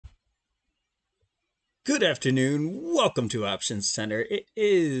Good afternoon. Welcome to Options Center. It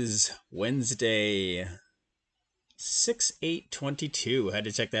is Wednesday, 6/8/22. Had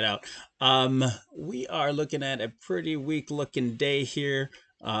to check that out. We are looking at a pretty weak looking day here.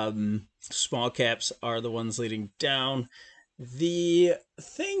 Small caps are the ones leading down. The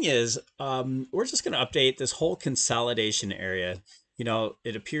thing is, we're just going to update this whole consolidation area.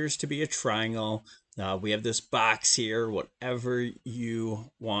 It appears to be a triangle. We have this box here, whatever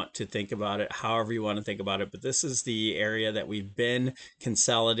you want to think about it, however you want to think about it. But this is the area that we've been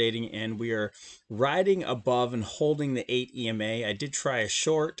consolidating, and we are riding above and holding the 8 EMA. I did try a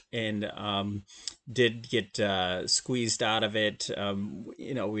short and did get squeezed out of it.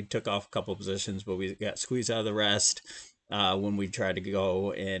 We took off a couple of positions, but we got squeezed out of the rest when we tried to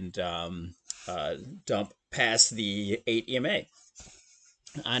go and dump past the 8 EMA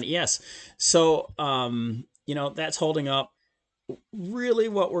on ES. So, that's holding up. Really,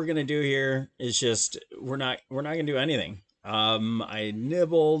 what we're gonna do here is just we're not gonna do anything. I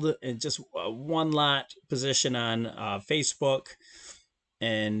nibbled in just one lot position on Facebook,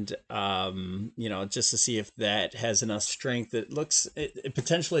 and just to see if that has enough strength. It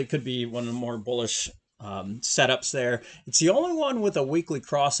potentially could be one of the more bullish setups there. It's the only one with a weekly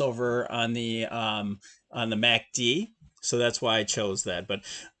crossover on the MACD, so that's why I chose that. But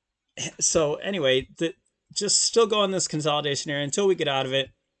so anyway, just still go in this consolidation area until we get out of it.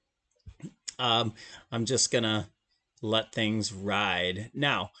 I'm just gonna let things ride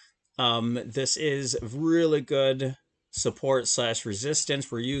now. This is really good support slash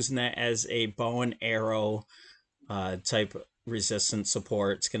resistance. We're using that as a bow and arrow type resistance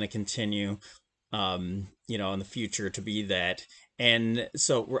support. It's going to continue, in the future to be that. And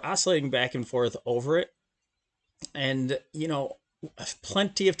so we're oscillating back and forth over it. And,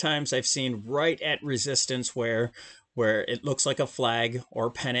 plenty of times I've seen right at resistance where it looks like a flag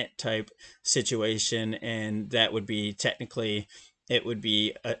or pennant type situation, and that would be technically it would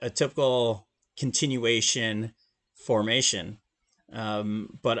be a typical continuation formation.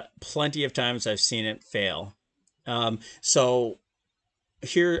 But plenty of times I've seen it fail. So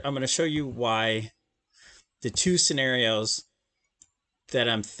here I'm going to show you why the two scenarios that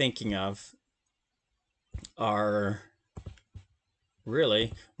I'm thinking of are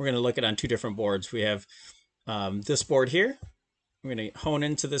really, we're going to look at on two different boards. We have this board here. We're going to hone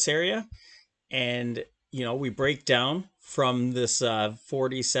into this area, and we break down from this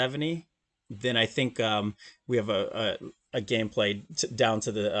 40/70. Then I think we have a gameplay down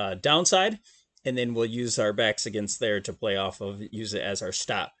to the downside, and then we'll use our backs against there to play off of, use it as our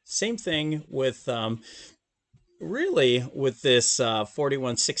stop. Same thing with really with this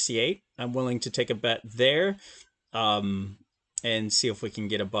 41/68. I'm willing to take a bet there. And see if we can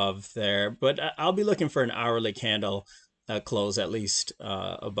get above there. But I'll be looking for an hourly candle close at least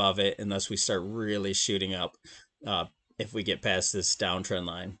above it, unless we start really shooting up uh, if we get past this downtrend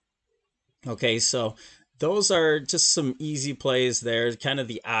line. Okay, so those are just some easy plays there, kind of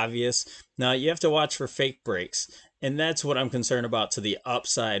the obvious. Now you have to watch for fake breaks. And that's what I'm concerned about to the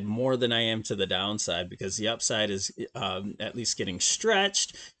upside more than I am to the downside, because the upside is at least getting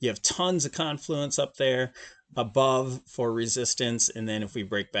stretched. You have tons of confluence up there above for resistance. And then if we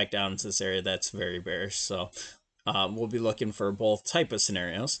break back down into this area, that's very bearish. So we'll be looking for both type of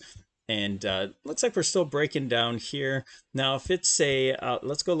scenarios. And looks like we're still breaking down here. Now, if it's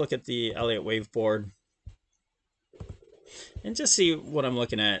let's go look at the Elliott wave board and just see what I'm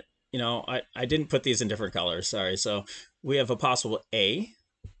looking at. I didn't put these in different colors. Sorry. So we have a possible A,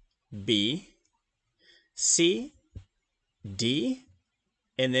 B, C, D,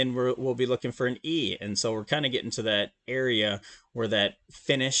 and then we'll be looking for an E. And so we're kind of getting to that area where that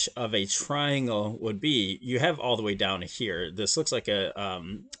finish of a triangle would be. You have all the way down to here. This looks like a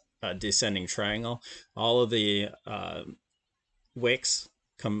descending triangle. All of the wicks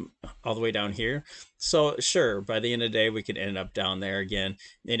come all the way down here. So sure, by the end of the day, we could end up down there again.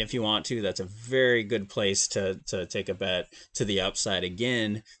 And if you want to, that's a very good place to take a bet to the upside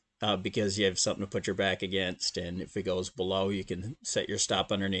again, because you have something to put your back against. And if it goes below, you can set your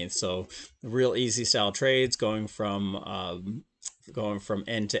stop underneath. So real easy style trades going from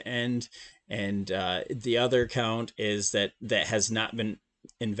end to end. And the other count is that has not been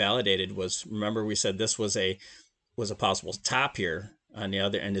invalidated. Was, remember we said this was a possible top here. On the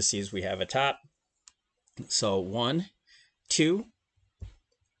other indices, we have a top. So 1, 2,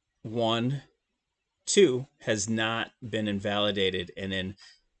 1, 2 has not been invalidated, and then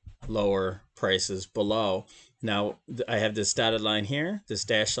lower prices below. Now I have this dotted line here, this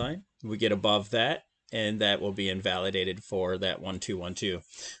dash line. We get above that, and that will be invalidated for that 1212.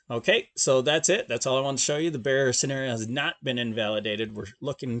 Okay, so that's it. That's all I want to show you. The bear scenario has not been invalidated. We're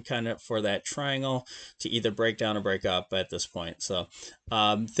looking kind of for that triangle to either break down or break up at this point. So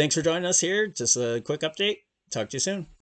thanks for joining us here. Just a quick update. Talk to you soon.